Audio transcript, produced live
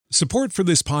Support for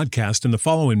this podcast and the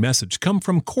following message come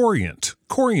from Corient.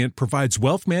 Corient provides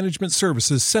wealth management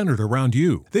services centered around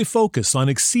you. They focus on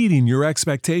exceeding your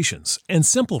expectations and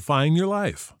simplifying your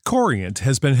life. Corient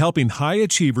has been helping high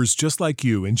achievers just like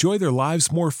you enjoy their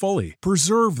lives more fully,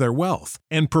 preserve their wealth,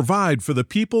 and provide for the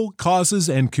people, causes,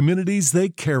 and communities they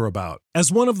care about. As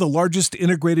one of the largest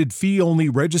integrated fee-only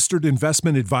registered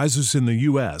investment advisors in the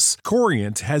U.S.,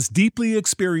 Corient has deeply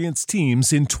experienced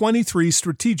teams in 23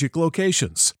 strategic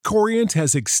locations. Corient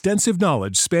has extensive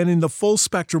knowledge spanning the full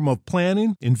spectrum of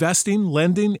planning, investing,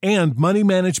 lending, and money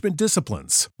management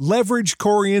disciplines. Leverage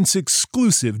Corient's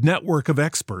exclusive network of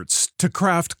experts to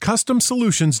craft custom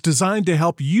solutions designed to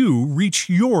help you reach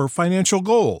your financial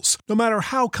goals, no matter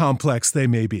how complex they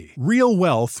may be. Real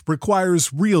wealth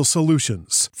requires real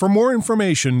solutions. For more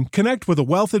information, connect with a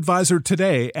wealth advisor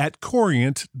today at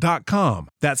Corient.com.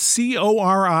 That's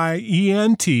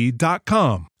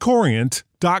Corient.com.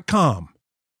 Corient.com.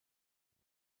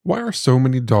 Why are so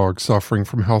many dogs suffering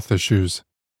from health issues?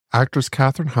 Actress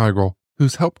Katherine Heigl,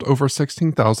 who's helped over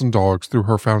 16,000 dogs through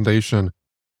her foundation,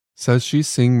 says she's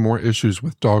seeing more issues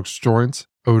with dogs' joints,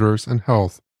 odors, and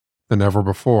health than ever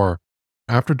before.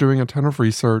 After doing a ton of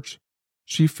research,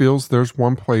 she feels there's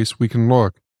one place we can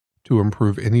look to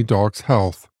improve any dog's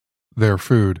health: their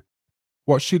food.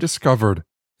 What she discovered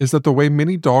is that the way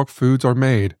many dog foods are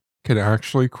made can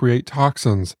actually create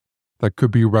toxins that could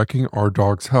be wrecking our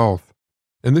dog's health.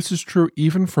 And this is true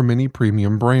even for many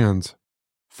premium brands.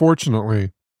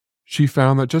 Fortunately, she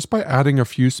found that just by adding a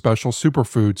few special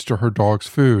superfoods to her dog's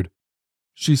food,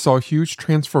 she saw huge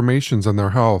transformations in their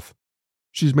health.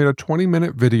 She's made a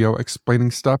 20-minute video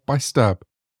explaining step by step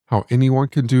how anyone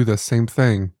can do the same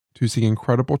thing to see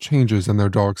incredible changes in their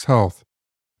dog's health.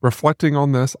 Reflecting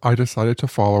on this, I decided to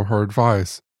follow her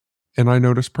advice, and I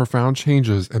noticed profound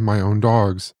changes in my own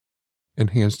dogs: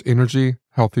 enhanced energy,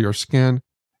 healthier skin,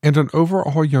 and an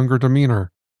overall younger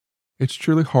demeanor. It's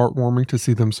truly heartwarming to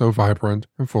see them so vibrant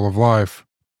and full of life.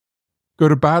 Go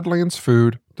to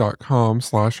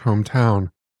badlandsfood.com/hometown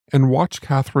and watch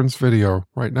Catherine's video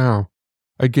right now.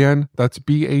 Again, that's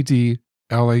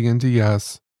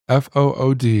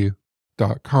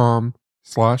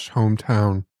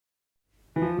badlandsfood.com/hometown.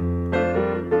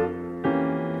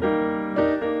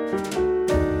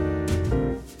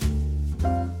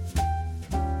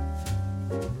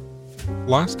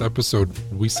 Last episode,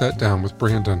 we sat down with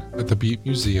Brandon at the Beat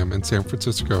Museum in San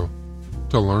Francisco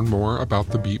to learn more about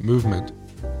the Beat movement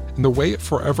and the way it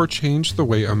forever changed the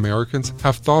way Americans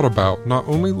have thought about not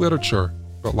only literature,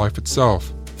 but life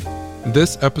itself. In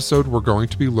this episode, we're going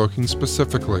to be looking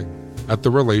specifically at the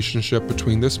relationship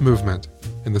between this movement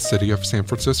and the city of San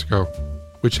Francisco,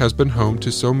 which has been home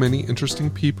to so many interesting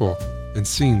people and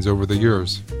scenes over the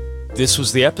years. This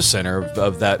was the epicenter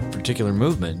of that particular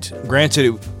movement.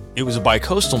 Granted, it was a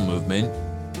bi-coastal movement.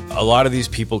 A lot of these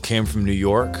people came from New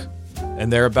York and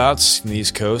thereabouts in the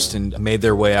East Coast and made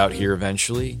their way out here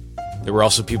eventually. There were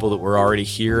also people that were already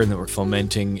here and that were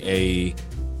fomenting a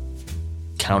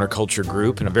counterculture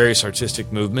group and various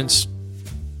artistic movements.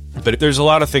 But there's a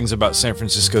lot of things about San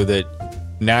Francisco that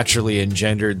naturally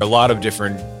engendered a lot of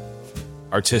different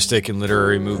artistic and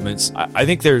literary movements. I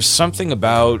think there's something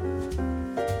about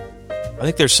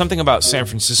San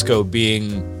Francisco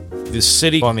being this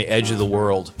city on the edge of the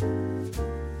world.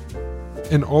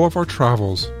 In all of our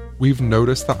travels, we've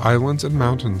noticed that islands and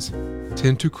mountains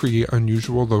tend to create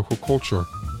unusual local culture.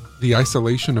 The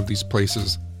isolation of these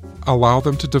places allow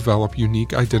them to develop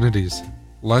unique identities,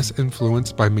 less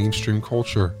influenced by mainstream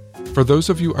culture. For those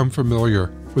of you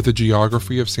unfamiliar with the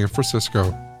geography of San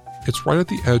Francisco, it's right at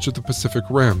the edge of the Pacific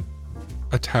Rim,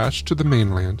 attached to the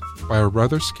mainland by a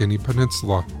rather skinny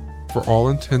peninsula. For all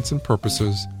intents and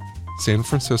purposes, San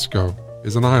Francisco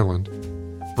is an island.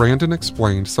 Brandon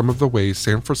explained some of the ways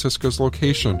San Francisco's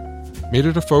location made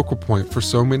it a focal point for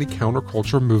so many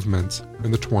counterculture movements in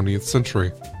the 20th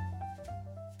century.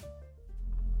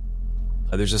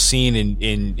 There's a scene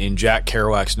in Jack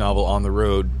Kerouac's novel On the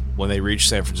Road when they reach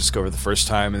San Francisco for the first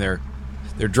time and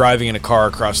they're driving in a car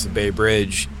across the Bay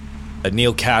Bridge.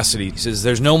 Neil Cassidy says,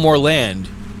 "There's no more land.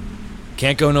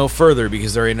 Can't go no further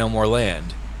because there ain't no more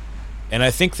land." And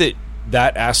I think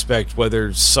that aspect,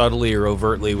 whether subtly or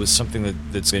overtly, was something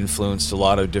that's influenced a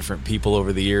lot of different people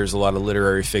over the years, a lot of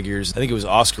literary figures. I think it was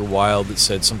Oscar Wilde that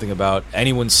said something about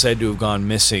anyone said to have gone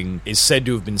missing is said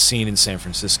to have been seen in San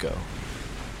Francisco.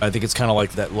 I think it's kind of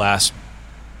like that last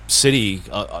city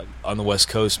on the West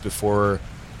Coast before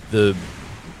the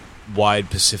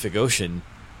wide Pacific Ocean.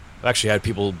 I've actually had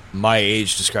people my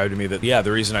age describe to me that, yeah,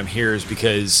 the reason I'm here is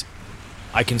because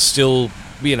I can still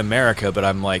be in America, but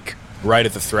I'm like right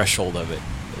at the threshold of it.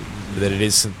 that it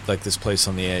is like this place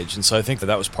on the edge. And so I think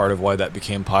that was part of why that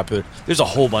became popular. There's a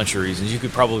whole bunch of reasons. You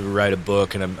could probably write a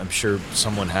book, and I'm sure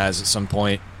someone has at some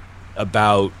point,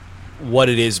 about what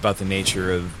it is about the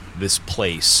nature of this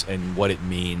place and what it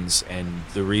means, and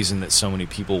the reason that so many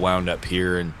people wound up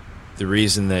here, and the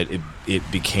reason that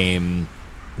it became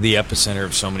the epicenter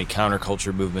of so many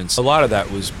counterculture movements. A lot of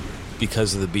that was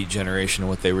because of the Beat Generation and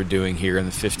what they were doing here in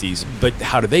the 50s. But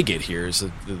how did they get here is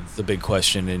the big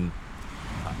question. And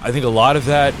I think a lot of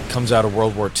that comes out of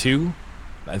World War II.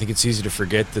 I think it's easy to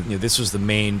forget that this was the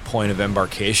main point of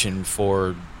embarkation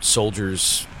for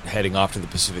soldiers heading off to the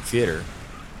Pacific Theater.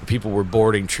 People were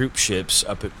boarding troop ships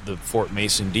up at the Fort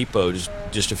Mason Depot, just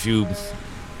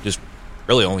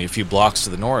really only a few blocks to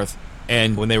the north.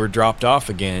 And when they were dropped off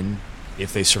again,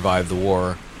 if they survived the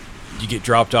war, you get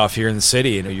dropped off here in the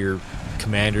city, and your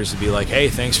commanders would be like, hey,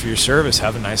 thanks for your service,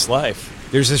 have a nice life.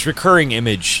 There's this recurring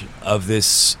image of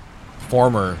this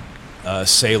former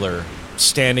sailor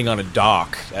standing on a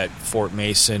dock at Fort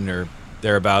Mason or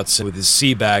thereabouts with his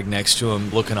sea bag next to him,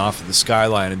 looking off at the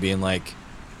skyline and being like,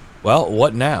 well,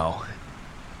 what now?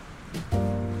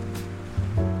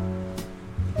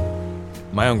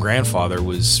 My own grandfather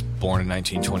was born in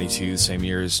 1922, the same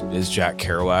year as Jack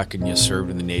Kerouac, and served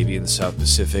in the Navy in the South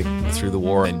Pacific through the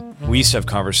war. And we used to have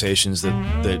conversations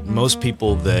that most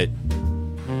people that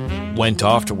went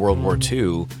off to World War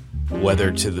II,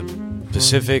 whether to the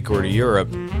Pacific or to Europe,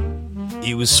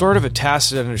 it was sort of a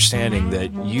tacit understanding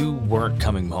that you weren't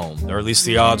coming home, or at least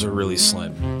the odds were really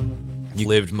slim. You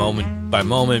lived moment by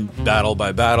moment, battle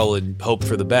by battle, and hoped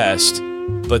for the best.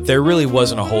 But there really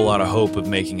wasn't a whole lot of hope of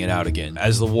making it out again.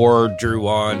 As the war drew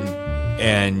on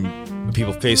and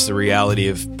people faced the reality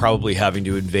of probably having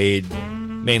to invade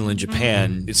mainland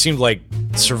Japan, it seemed like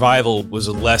survival was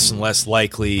a less and less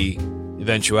likely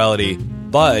eventuality.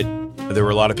 But there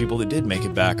were a lot of people that did make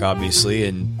it back, obviously,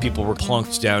 and people were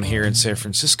plunked down here in San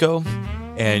Francisco,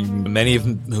 and many of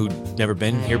them who'd never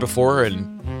been here before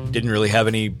and didn't really have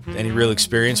any real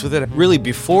experience with it. Really,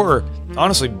 before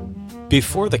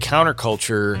the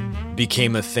counterculture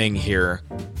became a thing here,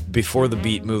 before the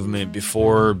beat movement,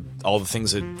 before all the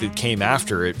things that came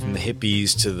after it, from the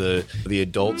hippies to the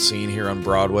adult scene here on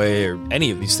Broadway, or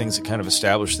any of these things that kind of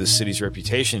established this city's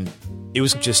reputation, it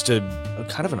was just a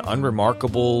kind of an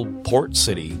unremarkable port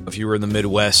city. If you were in the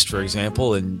Midwest, for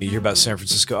example, and you hear about San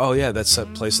Francisco, oh yeah, that's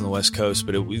that place on the West Coast,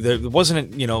 but there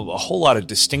wasn't a whole lot of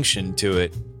distinction to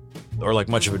it, or like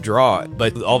much of a draw.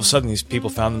 But all of a sudden these people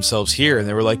found themselves here, and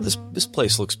they were like, this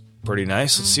place looks pretty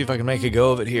nice. Let's see if I can make a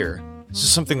go of it here. This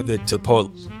is something that the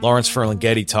poet Lawrence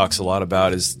Ferlinghetti talks a lot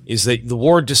about, is that the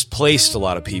war displaced a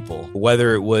lot of people,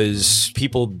 whether it was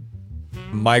people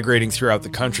migrating throughout the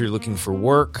country looking for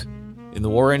work in the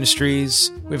war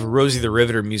industries. We have a Rosie the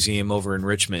Riveter Museum over in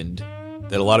Richmond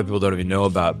that a lot of people don't even know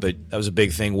about, but that was a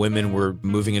big thing. Women were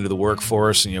moving into the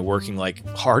workforce and working like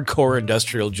hardcore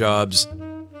industrial jobs.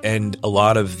 And a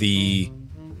lot of the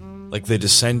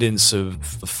descendants of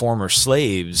former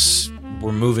slaves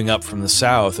were moving up from the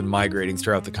South and migrating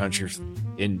throughout the country,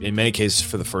 in many cases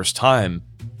for the first time.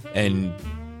 And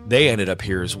they ended up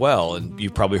here as well. And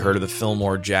you've probably heard of the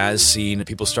Fillmore jazz scene.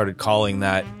 People started calling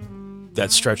that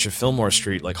stretch of Fillmore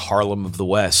Street like Harlem of the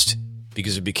West,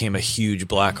 because it became a huge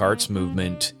black arts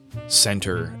movement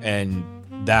center. And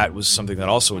that was something that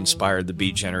also inspired the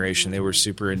Beat Generation. They were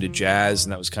super into jazz,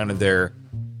 and that was kind of their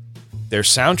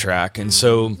soundtrack. And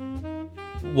so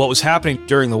what was happening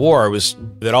during the war was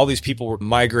that all these people were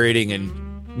migrating and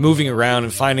moving around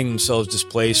and finding themselves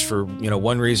displaced for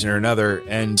one reason or another,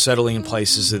 and settling in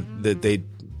places that they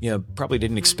probably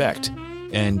didn't expect.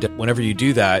 And whenever you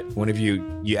do that, whenever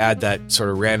you add that sort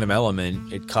of random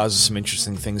element, it causes some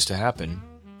interesting things to happen.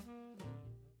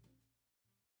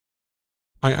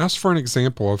 I asked for an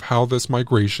example of how this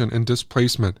migration and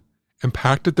displacement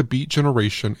impacted the Beat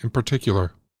Generation in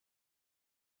particular.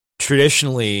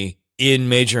 Traditionally, in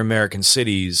major American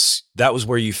cities, that was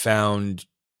where you found,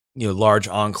 large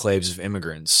enclaves of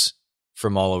immigrants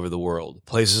from all over the world.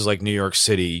 Places like New York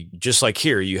City, just like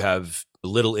here, you have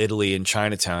Little Italy and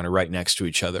Chinatown are right next to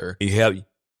each other. You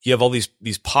have all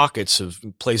these pockets of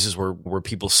places where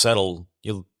people settle,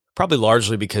 probably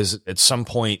largely because at some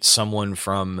point someone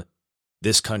from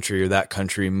this country or that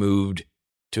country moved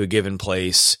to a given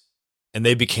place, and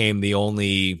they became the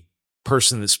only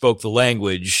person that spoke the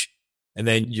language. And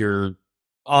then your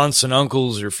aunts and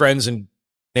uncles, your friends and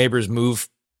neighbors move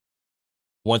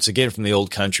once again from the old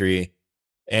country,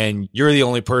 and you're the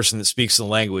only person that speaks the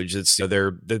language. It's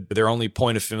their only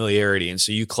point of familiarity, and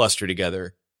so you cluster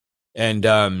together. And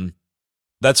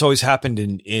that's always happened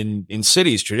in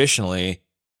cities traditionally.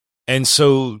 And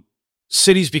so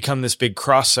cities become this big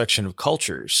cross section of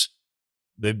cultures.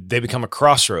 They become a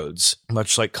crossroads,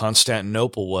 much like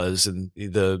Constantinople was in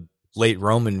the late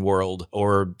Roman world,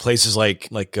 or places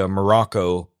like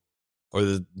Morocco or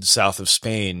the south of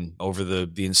Spain over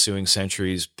the ensuing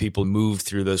centuries. People moved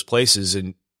through those places,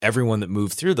 and everyone that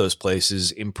moved through those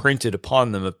places imprinted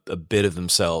upon them a bit of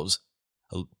themselves,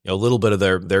 a little bit of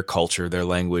their culture, their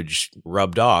language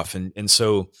rubbed off. And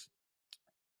so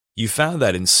you found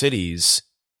that in cities,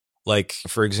 like,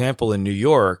 for example, in New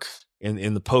York,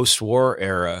 in the post-war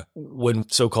era, when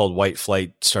so-called white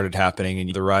flight started happening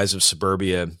and the rise of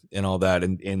suburbia and all that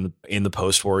in the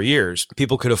post-war years,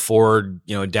 people could afford,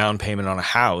 a down payment on a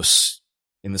house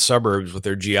in the suburbs with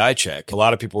their GI check. A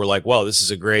lot of people were like, well, this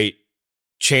is a great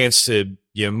chance to,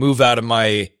 move out of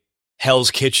my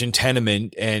Hell's Kitchen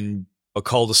tenement and a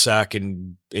cul-de-sac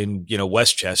in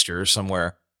Westchester or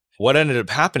somewhere. What ended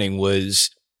up happening was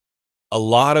a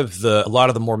lot of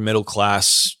the more middle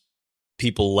class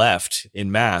people left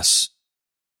in mass,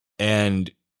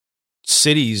 and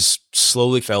cities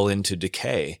slowly fell into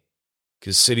decay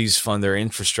because cities fund their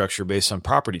infrastructure based on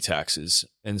property taxes.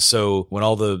 And so when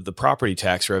all the property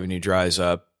tax revenue dries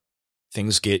up,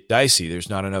 things get dicey. There's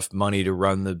not enough money to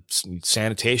run the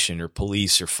sanitation or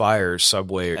police or fire or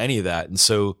subway or any of that. And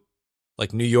so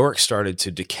like New York started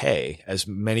to decay, as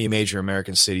many major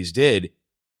American cities did.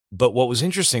 But what was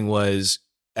interesting was,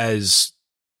 as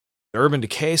urban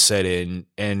decay set in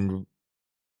and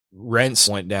rents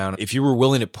went down, if you were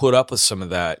willing to put up with some of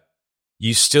that,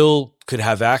 you still could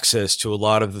have access to a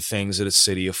lot of the things that a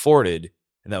city afforded.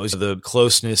 And that was the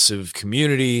closeness of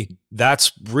community.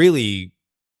 That's really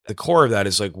the core of that,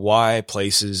 is like why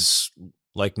places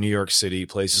like New York City,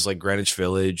 places like Greenwich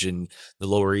Village and the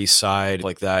Lower East Side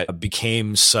like that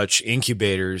became such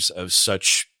incubators of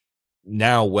such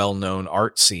now well-known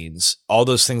art scenes. All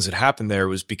those things that happened there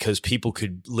was because people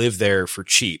could live there for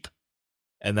cheap.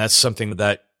 And that's something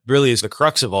that really is the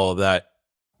crux of all of that.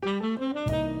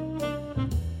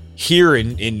 Here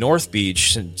in North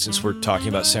Beach, since we're talking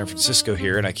about San Francisco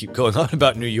here, and I keep going on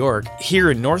about New York, here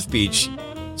in North Beach,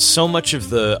 so much of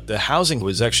the housing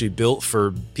was actually built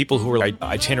for people who were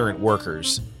itinerant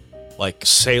workers, like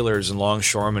sailors and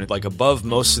longshoremen. Like above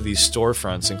most of these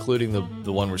storefronts, including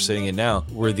the one we're sitting in now,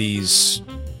 were these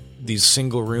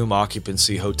single room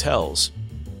occupancy hotels.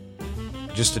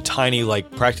 Just a tiny,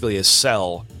 like practically a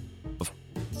cell of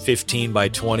 15 by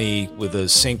 20 with a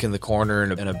sink in the corner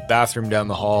and a bathroom down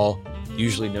the hall,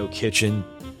 usually no kitchen.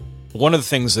 One of the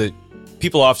things that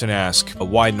people often ask,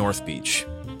 why North Beach?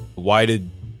 Why did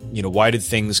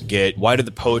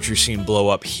the poetry scene blow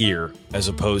up here as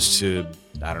opposed to,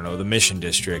 I don't know, the Mission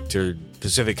District or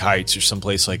Pacific Heights or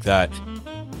someplace like that?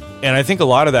 And I think a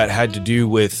lot of that had to do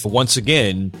with, once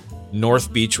again,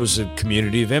 North Beach was a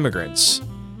community of immigrants.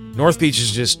 North Beach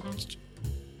is just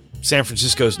San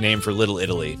Francisco's name for Little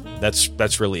Italy.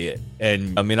 That's really it.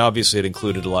 And I mean, obviously it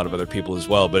included a lot of other people as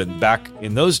well, but back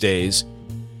in those days,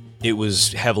 it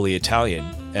was heavily Italian.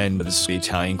 And this is the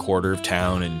Italian quarter of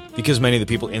town. And because many of the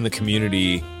people in the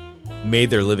community made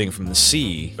their living from the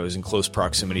sea, it was in close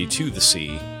proximity to the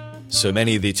sea. So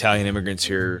many of the Italian immigrants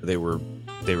here, they were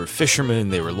fishermen,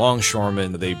 they were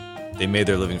longshoremen, they made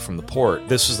their living from the port.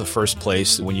 This was the first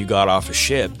place that when you got off a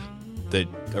ship that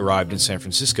arrived in San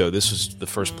Francisco, this was the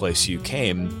first place you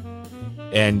came.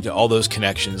 And all those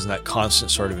connections and that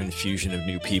constant sort of infusion of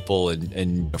new people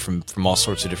and from all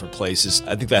sorts of different places,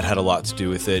 I think that had a lot to do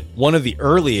with it. One of the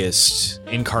earliest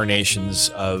incarnations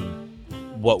of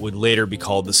what would later be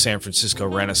called the San Francisco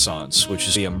Renaissance, which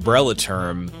is the umbrella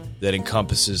term that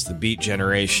encompasses the Beat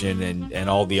Generation and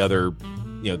all the other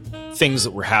things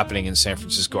that were happening in San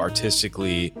Francisco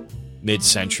artistically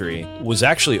mid-century, was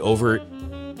actually over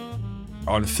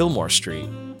on Fillmore Street.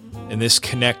 And this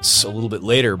connects a little bit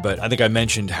later, but I think I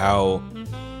mentioned how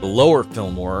the lower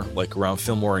Fillmore, like around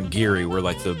Fillmore and Geary, were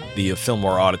like the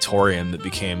Fillmore Auditorium that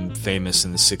became famous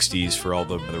in the 60s for all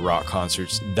the rock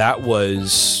concerts. That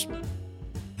was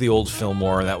the old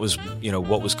Fillmore, and that was,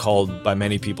 what was called by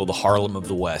many people the Harlem of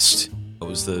the West. It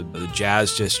was the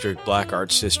Jazz District, Black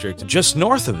Arts District. Just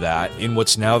north of that, in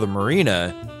what's now the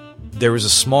Marina, there was a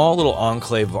small little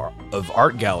enclave of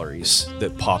art galleries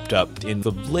that popped up in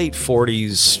the late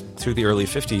 40s through the early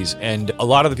 50s. And a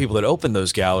lot of the people that opened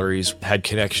those galleries had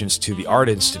connections to the Art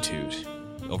Institute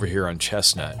over here on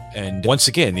Chestnut. And once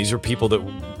again, these are people that,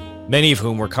 many of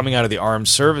whom were coming out of the armed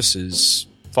services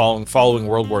following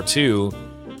World War II.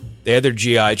 They had their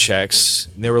GI checks,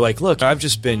 and they were like, look, I've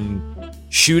just been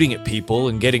shooting at people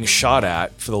and getting shot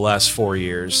at for the last 4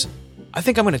 years. I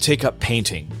think I'm going to take up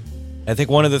painting. I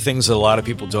think one of the things that a lot of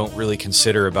people don't really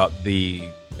consider about the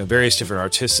various different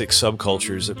artistic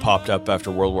subcultures that popped up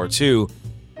after World War II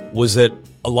was that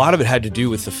a lot of it had to do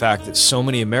with the fact that so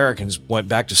many Americans went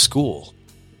back to school.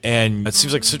 And it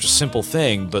seems like such a simple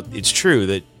thing, but it's true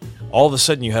that all of a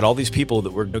sudden you had all these people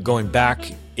that were going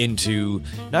back into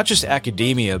not just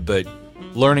academia, but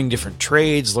learning different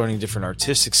trades, learning different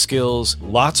artistic skills.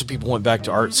 Lots of people went back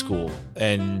to art school,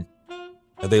 and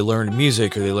they learned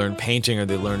music, or they learned painting, or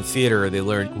they learned theater, or they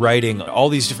learned writing, all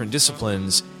these different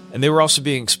disciplines. And they were also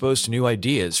being exposed to new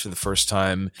ideas for the first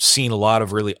time, seeing a lot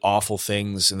of really awful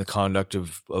things in the conduct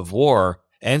of war,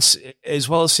 and as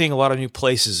well as seeing a lot of new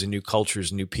places and new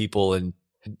cultures and new people. And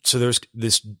so there's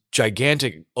this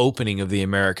gigantic opening of the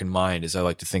American mind, as I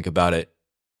like to think about it.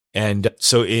 And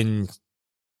so in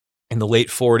the late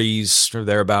 40s or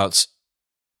thereabouts,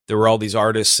 there were all these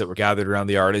artists that were gathered around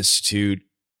the Art Institute.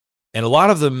 And a lot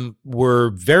of them were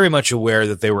very much aware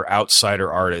that they were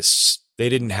outsider artists. They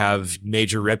didn't have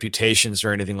major reputations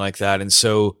or anything like that. And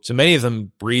so many of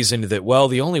them reasoned that, well,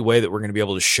 the only way that we're going to be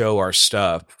able to show our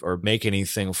stuff or make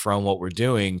anything from what we're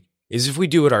doing is if we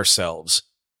do it ourselves.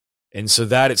 And so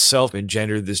that itself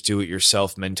engendered this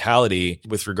do-it-yourself mentality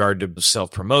with regard to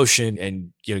self-promotion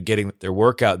and, getting their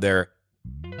work out there.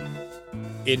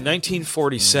 In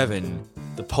 1947,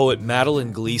 the poet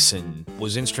Madeline Gleason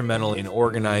was instrumental in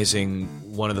organizing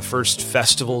one of the first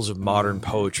festivals of modern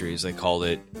poetry, as they called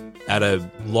it, at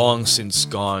a long since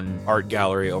gone art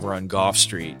gallery over on Gough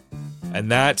Street.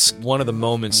 And that's one of the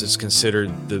moments that's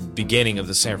considered the beginning of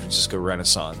the San Francisco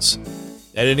Renaissance.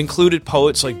 And it included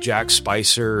poets like Jack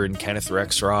Spicer and Kenneth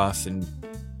Rexroth and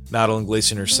Madeline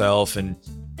Gleason herself, and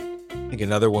I think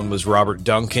another one was Robert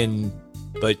Duncan.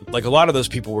 But like a lot of those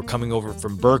people were coming over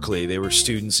from Berkeley. They were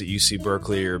students at UC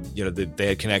Berkeley, or they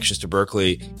had connections to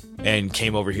Berkeley and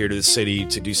came over here to the city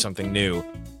to do something new.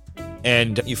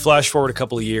 And you flash forward a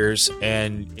couple of years,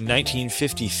 and in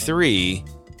 1953,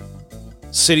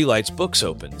 City Lights Books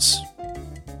opens.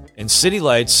 And City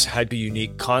Lights had a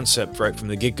unique concept right from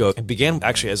the get-go. It began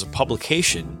actually as a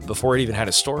publication before it even had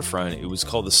a storefront. It was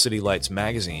called the City Lights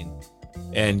Magazine.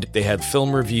 And they had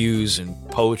film reviews and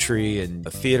poetry and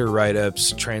theater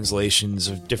write-ups, translations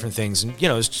of different things. And,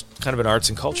 it was just kind of an arts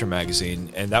and culture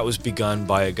magazine. And that was begun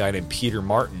by a guy named Peter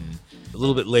Martin. A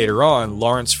little bit later on,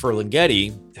 Lawrence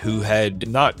Ferlinghetti, who had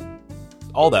not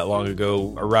all that long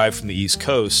ago arrived from the East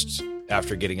Coast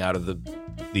after getting out of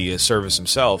the service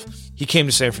himself, he came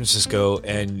to San Francisco,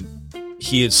 and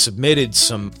he had submitted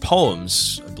some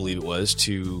poems, I believe it was,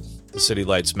 to the City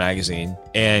Lights magazine,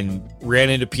 and ran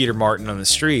into Peter Martin on the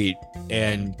street.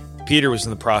 And Peter was in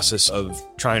the process of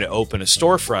trying to open a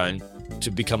storefront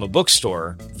to become a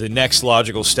bookstore, the next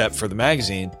logical step for the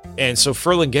magazine. And so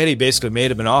Ferlinghetti basically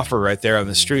made him an offer right there on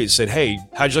the street, said, "Hey,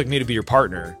 how'd you like me to be your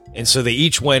partner?" And so they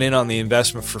each went in on the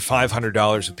investment for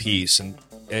 $500 a piece, and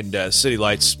City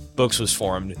Lights Books was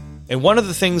formed. And one of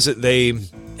the things that they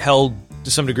held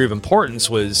to some degree of importance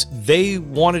was they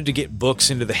wanted to get books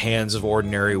into the hands of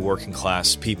ordinary working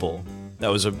class people. That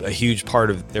was a huge part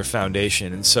of their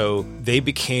foundation. And so they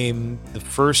became the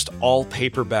first all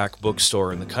paperback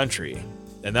bookstore in the country.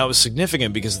 And that was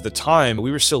significant because at the time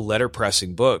we were still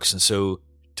letterpressing books. And so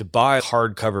to buy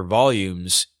hardcover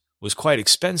volumes was quite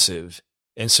expensive.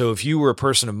 And so if you were a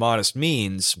person of modest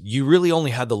means, you really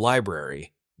only had the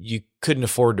library. You couldn't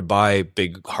afford to buy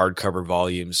big hardcover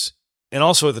volumes. And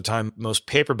also at the time, most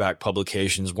paperback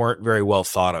publications weren't very well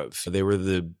thought of. They were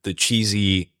the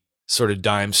cheesy sort of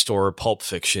dime store pulp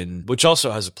fiction, which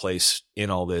also has a place in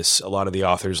all this. A lot of the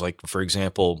authors, like, for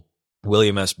example,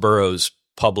 William S. Burroughs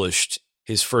published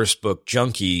his first book,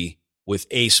 Junkie, with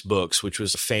Ace Books, which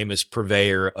was a famous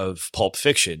purveyor of pulp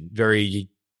fiction. Very,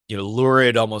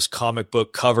 lurid, almost comic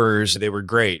book covers. They were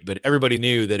great, but everybody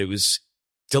knew that it was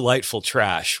delightful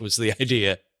trash was the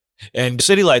idea. And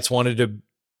City Lights wanted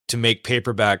to make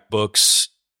paperback books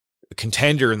a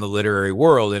contender in the literary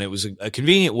world. And it was a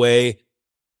convenient way,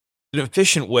 an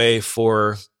efficient way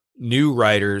for new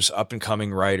writers,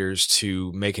 up-and-coming writers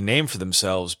to make a name for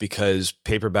themselves because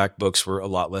paperback books were a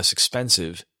lot less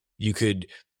expensive. You could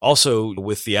also,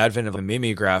 with the advent of a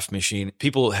mimeograph machine,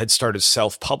 people had started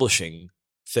self-publishing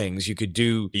things. You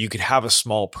could have a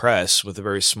small press with a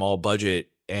very small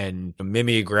budget and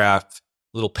mimeograph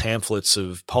little pamphlets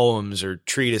of poems or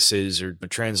treatises or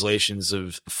translations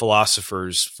of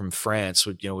philosophers from France,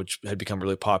 which had become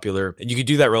really popular. And you could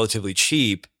do that relatively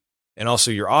cheap, and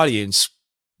also your audience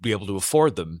be able to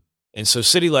afford them. And so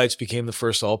City Lights became the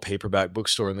first all paperback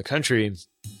bookstore in the country.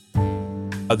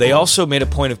 They also made a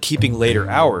point of keeping later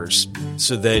hours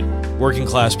so that working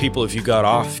class people, if you got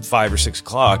off 5 or 6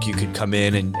 o'clock, you could come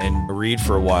in and read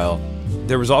for a while.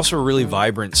 There was also a really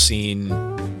vibrant scene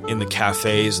in the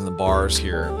cafes and the bars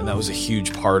here, and that was a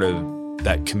huge part of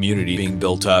that community being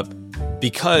built up.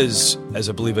 Because, as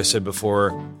I believe I said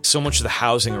before, so much of the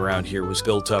housing around here was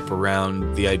built up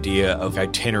around the idea of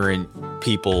itinerant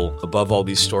people above all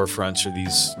these storefronts or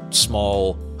these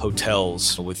small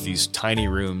hotels with these tiny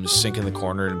rooms, sink in the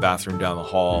corner and a bathroom down the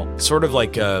hall. Sort of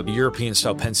like a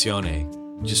European-style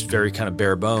pensione, just very kind of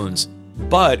bare bones.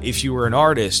 But if you were an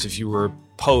artist, if you were a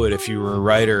poet, if you were a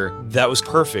writer, that was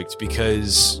perfect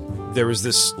because there was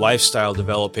this lifestyle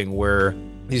developing where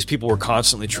these people were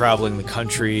constantly traveling the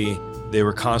country. They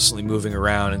were constantly moving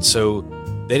around. And so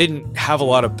they didn't have a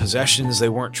lot of possessions. They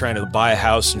weren't trying to buy a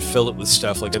house and fill it with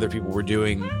stuff like other people were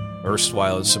doing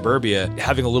erstwhile in suburbia.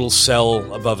 Having a little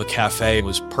cell above a cafe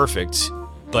was perfect.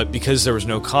 But because there was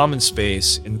no common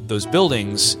space in those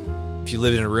buildings, if you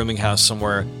lived in a rooming house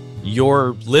somewhere,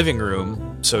 your living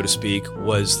room, so to speak,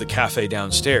 was the cafe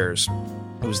downstairs.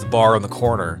 It was the bar on the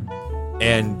corner.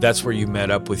 And that's where you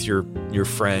met up with your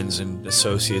friends and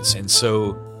associates. And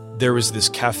so there was this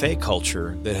cafe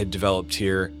culture that had developed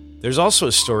here. There's also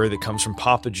a story that comes from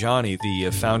Papa Johnny, the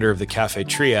founder of the Cafe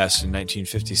Trieste in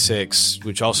 1956,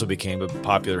 which also became a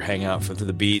popular hangout for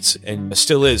the Beats and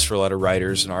still is for a lot of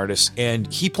writers and artists.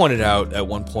 And he pointed out at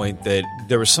one point that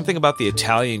there was something about the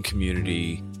Italian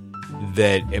community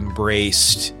that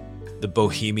embraced the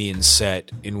bohemian set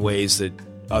in ways that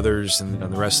others in the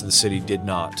rest of the city did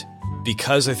not.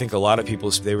 Because I think a lot of people,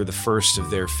 they were the first of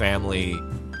their family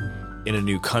in a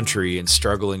new country and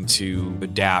struggling to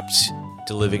adapt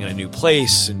to living in a new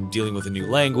place and dealing with a new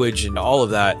language and all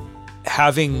of that,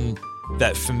 having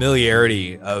that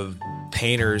familiarity of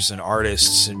painters and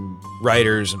artists and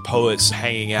writers and poets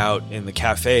hanging out in the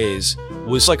cafes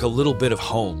was like a little bit of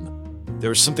home. There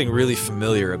was something really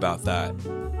familiar about that.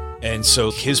 And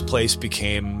so his place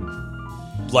became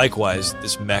likewise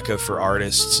this mecca for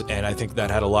artists, and I think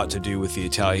that had a lot to do with the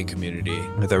Italian community.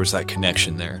 There was that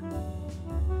connection there.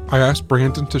 I asked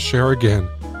Brandon to share again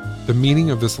the meaning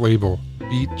of this label,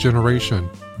 Beat Generation.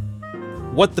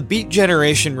 What the Beat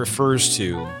Generation refers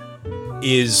to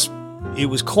is it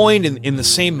was coined in the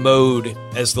same mode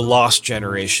as the Lost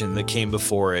Generation that came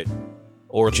before it,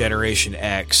 or Generation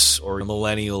X, or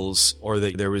Millennials, or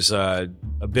there was a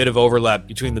bit of overlap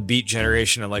between the Beat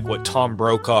Generation and like what Tom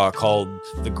Brokaw called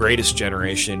the Greatest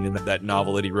Generation in that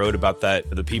novel that he wrote about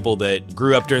the people that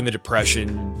grew up during the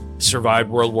Depression, survived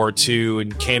World War II,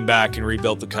 and came back and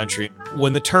rebuilt the country.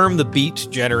 When the term the Beat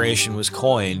Generation was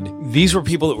coined, these were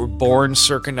people that were born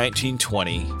circa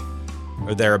 1920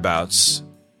 or thereabouts,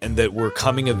 and that were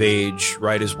coming of age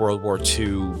right as World War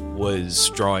II was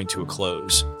drawing to a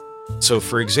close. So,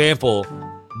 for example,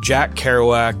 Jack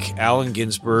Kerouac, Allen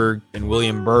Ginsberg, and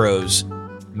William Burroughs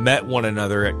met one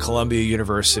another at Columbia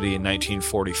University in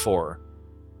 1944.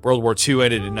 World War II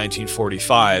ended in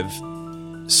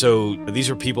 1945. So these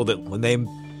are people that when they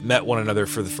met one another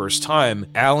for the first time,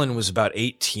 Allen was about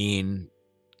 18,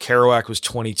 Kerouac was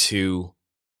 22,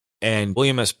 and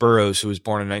William S. Burroughs, who was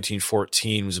born in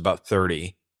 1914, was about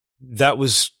 30. That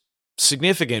was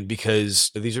significant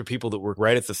because these are people that were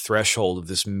right at the threshold of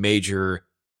this major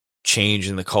change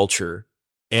in the culture.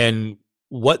 And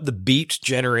what the Beat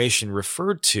Generation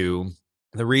referred to,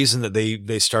 the reason that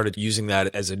they started using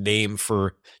that as a name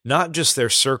for not just their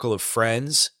circle of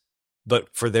friends, but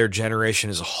for their generation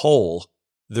as a whole,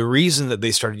 the reason that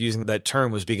they started using that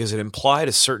term was because it implied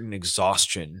a certain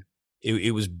exhaustion.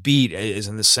 It was beat as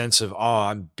in the sense of,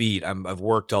 I'm beat, I've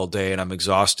worked all day and I'm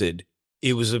exhausted.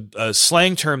 It was a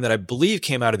slang term that I believe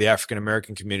came out of the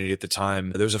African-American community at the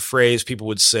time. There was a phrase people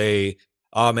would say,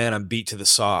 "Oh man, I'm beat to the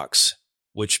socks,"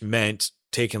 which meant,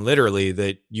 taken literally,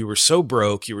 that you were so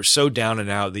broke, you were so down and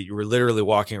out that you were literally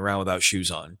walking around without shoes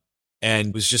on. And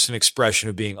it was just an expression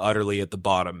of being utterly at the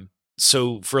bottom.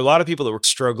 So for a lot of people that were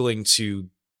struggling to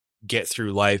get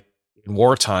through life in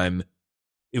wartime,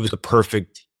 it was the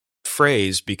perfect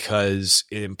phrase because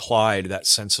it implied that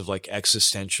sense of like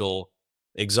existential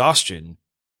exhaustion.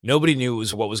 Nobody knew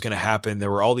what was going to happen. There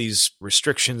were all these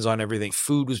restrictions on everything.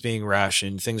 Food was being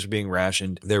rationed. Things were being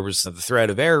rationed. There was the threat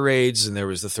of air raids, and there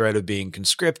was the threat of being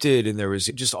conscripted, and there was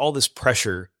just all this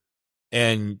pressure.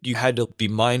 And you had to be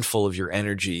mindful of your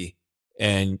energy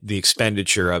and the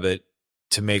expenditure of it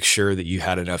to make sure that you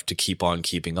had enough to keep on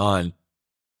keeping on.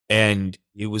 And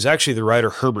it was actually the writer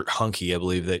Herbert Huncke, I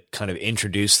believe, that kind of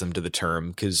introduced them to the term,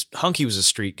 because Huncke was a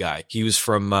street guy. He was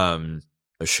from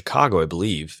Chicago, I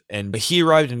believe. And he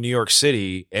arrived in New York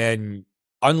City, and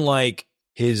unlike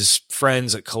his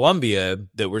friends at Columbia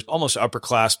that were almost upper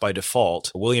class by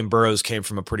default, William Burroughs came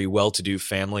from a pretty well-to-do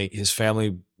family. His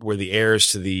family were the heirs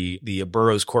to the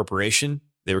Burroughs Corporation.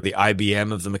 They were the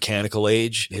IBM of the mechanical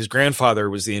age. His grandfather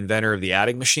was the inventor of the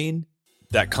adding machine.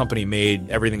 That company made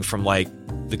everything from like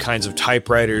the kinds of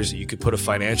typewriters that you could put a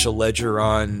financial ledger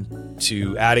on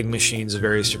to adding machines of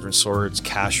various different sorts,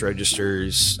 cash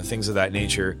registers, things of that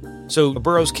nature. So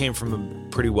Burroughs came from a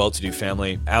pretty well-to-do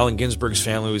family. Allen Ginsberg's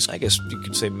family was, I guess you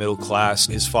could say, middle class.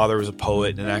 His father was a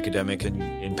poet and an academic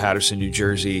in Paterson, New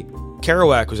Jersey.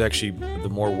 Kerouac was actually the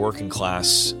more working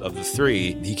class of the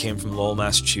three. He came from Lowell,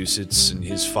 Massachusetts, and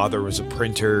his father was a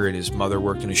printer, and his mother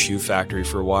worked in a shoe factory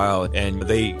for a while. And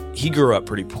he grew up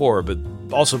pretty poor, but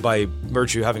also by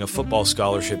virtue of having a football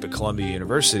scholarship at Columbia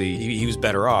University, he was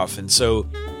better off. And so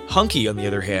Hunky, on the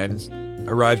other hand,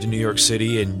 arrived in New York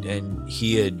City, and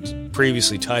he had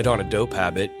previously tied on a dope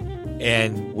habit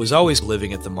and was always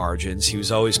living at the margins. He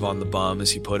was always on the bum,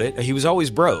 as he put it. He was always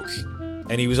broke,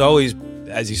 and he was always,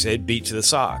 as you said, beat to the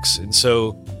socks. And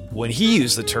so when he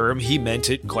used the term, he meant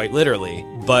it quite literally,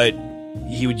 but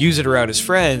he would use it around his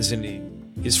friends, and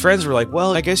his friends were like,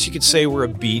 well, I guess you could say we're a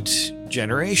beat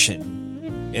generation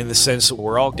in the sense that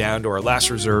we're all down to our last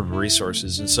reserve of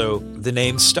resources. And so the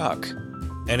name stuck.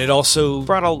 And it also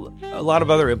brought a lot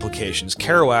of other implications.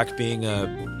 Kerouac, being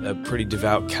a pretty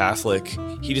devout Catholic,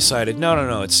 he decided,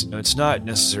 no, it's not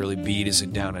necessarily beat as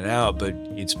in down and out, but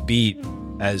it's beat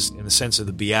as in the sense of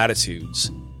the Beatitudes,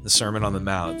 the Sermon on the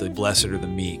Mount, the blessed are the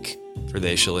meek, for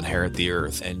they shall inherit the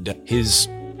earth. And his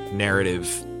narrative,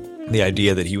 the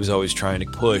idea that he was always trying to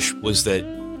push, was that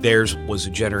theirs was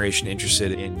a generation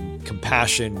interested in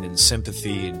compassion and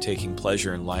sympathy and taking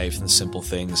pleasure in life and simple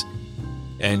things,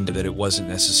 and that it wasn't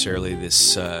necessarily this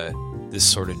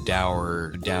sort of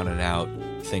dour, down and out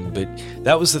thing. But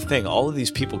that was the thing. All of these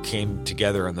people came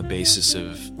together on the basis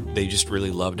of they just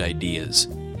really loved ideas.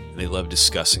 They loved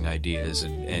discussing ideas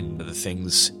and the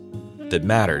things that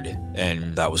mattered,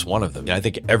 and that was one of them. And I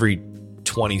think every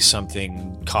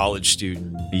 20-something college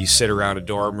student, you sit around a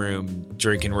dorm room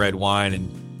drinking red wine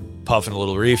and puffing a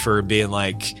little reefer, being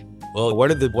like, well, what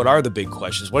are the big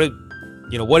questions? What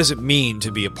does it mean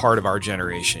to be a part of our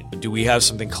generation? Do we have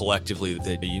something collectively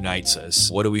that unites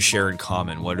us? What do we share in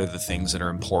common? What are the things that are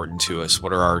important to us?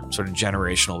 What are our sort of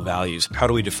generational values? How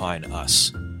do we define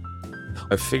us?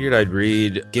 I figured I'd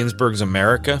read Ginsberg's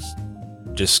America,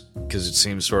 just because it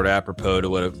seems sort of apropos to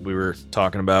what we were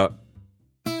talking about.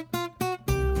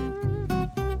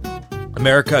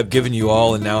 America, I've given you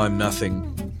all, and now I'm nothing.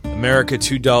 America,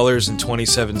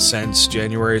 $2.27,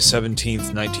 January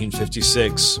 17th,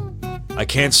 1956. I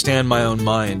can't stand my own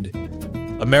mind.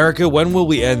 America, when will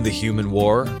we end the human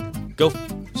war? Go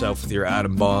f*** yourself with your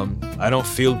atom bomb. I don't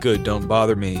feel good, don't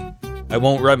bother me. I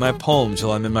won't write my poem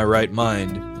till I'm in my right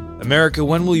mind. America,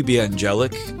 when will you be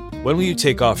angelic? When will you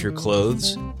take off your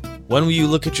clothes? When will you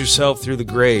look at yourself through the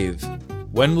grave?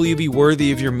 When will you be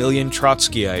worthy of your million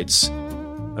Trotskyites?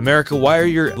 America, why are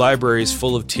your libraries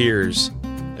full of tears?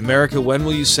 America, when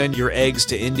will you send your eggs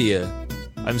to India?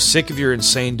 I'm sick of your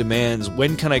insane demands.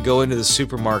 When can I go into the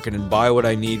supermarket and buy what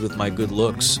I need with my good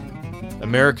looks?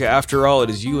 America, after all, it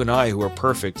is you and I who are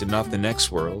perfect and not the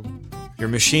next world. Your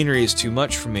machinery is too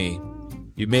much for me.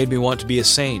 You made me want to be a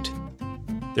saint.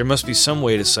 There must be some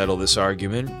way to settle this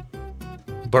argument.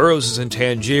 Burroughs is in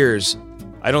Tangiers.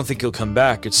 I don't think he'll come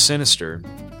back. It's sinister.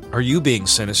 Are you being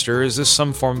sinister? Is this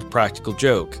some form of practical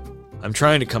joke? I'm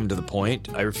trying to come to the point.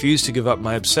 I refuse to give up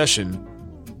my obsession.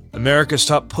 America,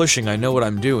 stop pushing. I know what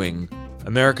I'm doing.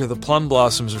 America, the plum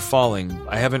blossoms are falling.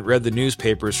 I haven't read the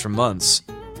newspapers for months.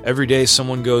 Every day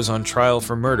someone goes on trial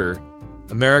for murder.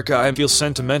 America, I feel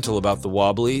sentimental about the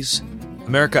Wobblies.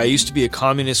 America, I used to be a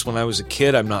communist when I was a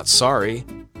kid. I'm not sorry.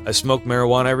 I smoke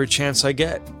marijuana every chance I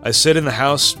get. I sit in the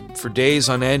house for days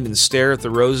on end and stare at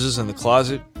the roses in the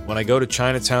closet. When I go to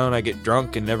Chinatown, I get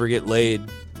drunk and never get laid.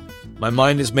 My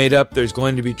mind is made up. There's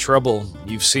going to be trouble.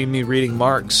 You've seen me reading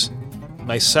Marx.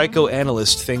 My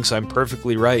psychoanalyst thinks I'm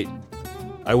perfectly right.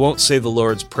 I won't say the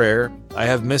Lord's Prayer. I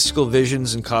have mystical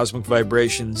visions and cosmic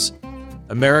vibrations.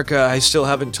 America, I still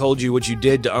haven't told you what you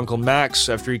did to Uncle Max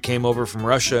after he came over from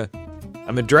Russia.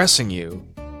 I'm addressing you.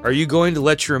 Are you going to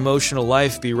let your emotional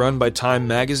life be run by Time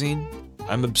magazine?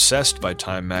 I'm obsessed by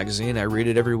Time magazine. I read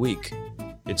it every week.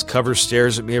 Its cover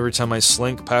stares at me every time I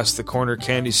slink past the corner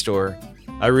candy store.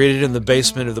 I read it in the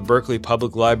basement of the Berkeley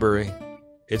Public Library.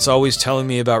 It's always telling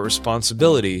me about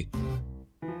responsibility.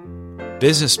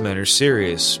 Businessmen are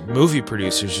serious. Movie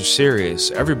producers are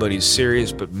serious. Everybody's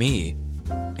serious but me.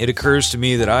 It occurs to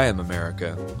me that I am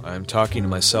America. I am talking to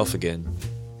myself again.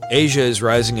 Asia is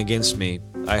rising against me.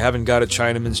 I haven't got a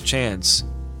Chinaman's chance.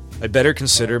 I'd better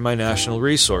consider my national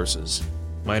resources.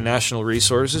 My national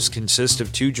resources consist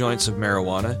of 2 joints of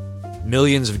marijuana,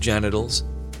 millions of genitals,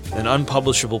 an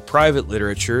unpublishable private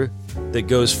literature that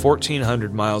goes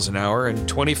 1,400 miles an hour, and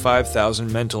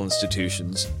 25,000 mental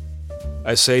institutions.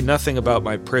 I say nothing about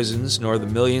my prisons, nor the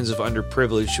millions of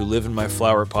underprivileged who live in my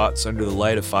flower pots under the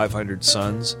light of 500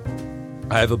 suns.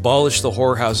 I have abolished the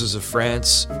whorehouses of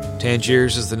France.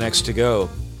 Tangiers is the next to go.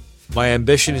 My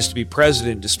ambition is to be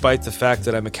president despite the fact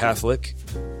that I'm a Catholic.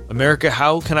 America,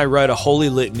 how can I write a holy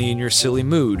litany in your silly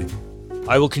mood?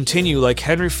 I will continue like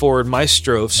Henry Ford. My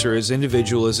strophes are as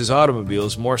individual as his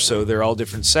automobiles, more so they're all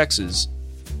different sexes.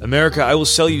 America, I will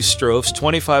sell you strophes,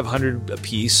 $2,500 a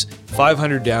piece,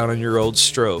 $500 down on your old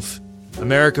strophe.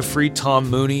 America, free Tom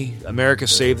Mooney. America,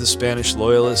 save the Spanish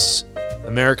loyalists.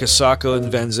 America, Sacco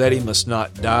and Vanzetti must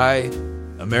not die.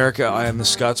 America, I am the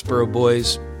Scottsboro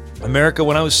Boys. America,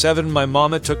 when I was 7, my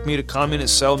mama took me to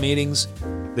communist cell meetings.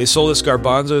 They sold us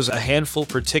garbanzos, a handful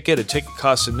per ticket. A ticket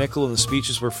cost a nickel and the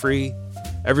speeches were free.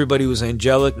 Everybody was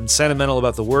angelic and sentimental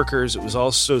about the workers. It was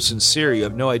all so sincere, you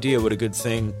have no idea what a good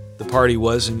thing the party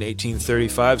was in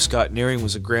 1835. Scott Nearing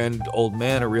was a grand old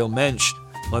man, a real mensch.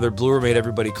 Mother Bloor made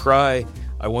everybody cry.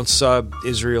 I once saw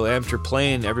Israel Amter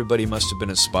plane. Everybody must have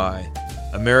been a spy.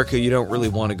 America, you don't really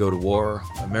want to go to war.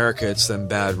 America, it's them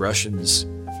bad Russians.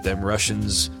 Them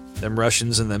Russians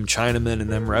and them Chinamen and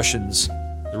them Russians.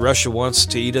 The Russia wants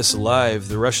to eat us alive.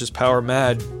 The Russia's power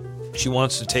mad. She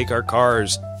wants to take our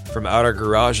cars from out our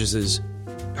garages.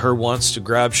 Her wants to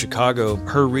grab Chicago.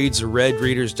 Her reads a red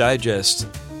Reader's Digest.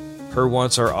 Her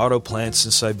wants our auto plants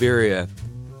in Siberia.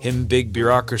 Him big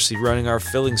bureaucracy running our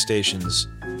filling stations.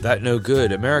 That no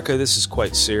good. America, this is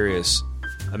quite serious.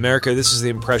 America, this is the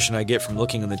impression I get from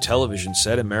looking on the television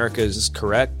set. America, is this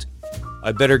correct?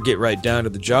 I better get right down to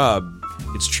the job.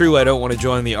 It's true I don't want to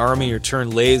join the army or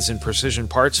turn lathes in precision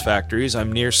parts factories.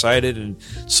 I'm nearsighted and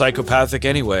psychopathic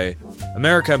anyway.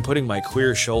 America, I'm putting my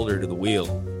queer shoulder to the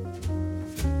wheel.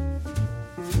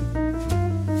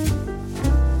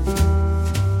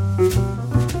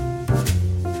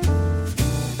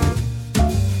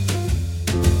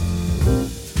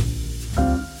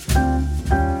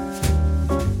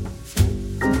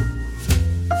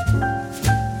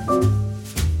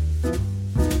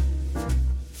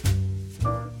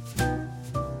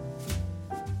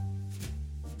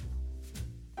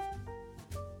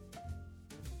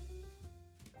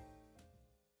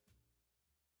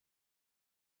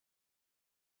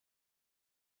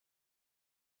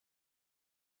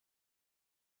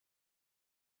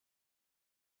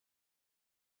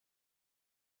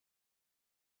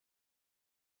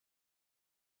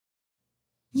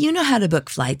 You know how to book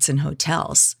flights and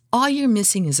hotels. All you're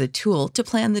missing is a tool to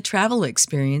plan the travel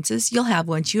experiences you'll have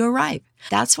once you arrive.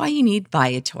 That's why you need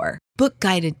Viator. Book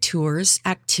guided tours,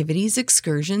 activities,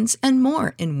 excursions, and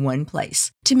more in one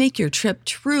place to make your trip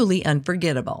truly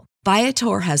unforgettable.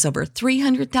 Viator has over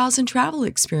 300,000 travel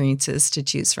experiences to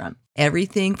choose from.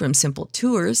 Everything from simple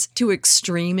tours to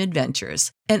extreme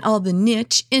adventures and all the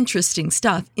niche, interesting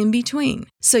stuff in between.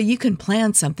 So you can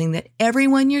plan something that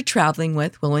everyone you're traveling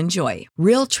with will enjoy.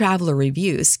 Real traveler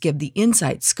reviews give the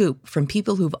inside scoop from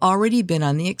people who've already been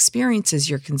on the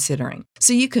experiences you're considering.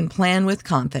 So you can plan with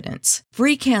confidence.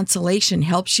 Free cancellation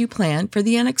helps you plan for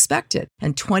the unexpected.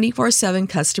 And 24/7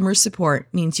 customer support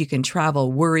means you can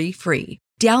travel worry-free.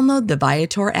 Download the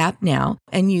Viator app now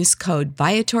and use code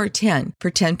Viator10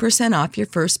 for 10% off your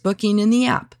first booking in the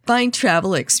app. Find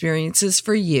travel experiences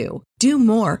for you. Do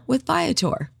more with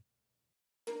Viator.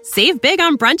 Save big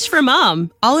on brunch for mom,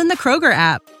 all in the Kroger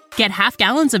app. Get half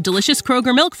gallons of delicious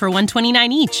Kroger milk for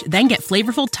 $1.29 each. Then get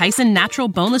flavorful Tyson natural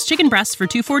boneless chicken breasts for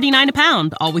 $2.49 a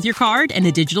pound, all with your card and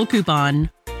a digital coupon.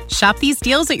 Shop these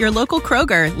deals at your local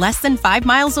Kroger, less than 5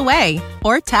 miles away.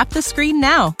 Or tap the screen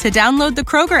now to download the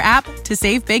Kroger app to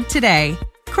save big today.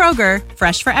 Kroger,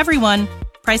 fresh for everyone.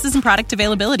 Prices and product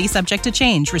availability subject to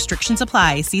change. Restrictions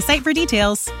apply. See site for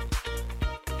details.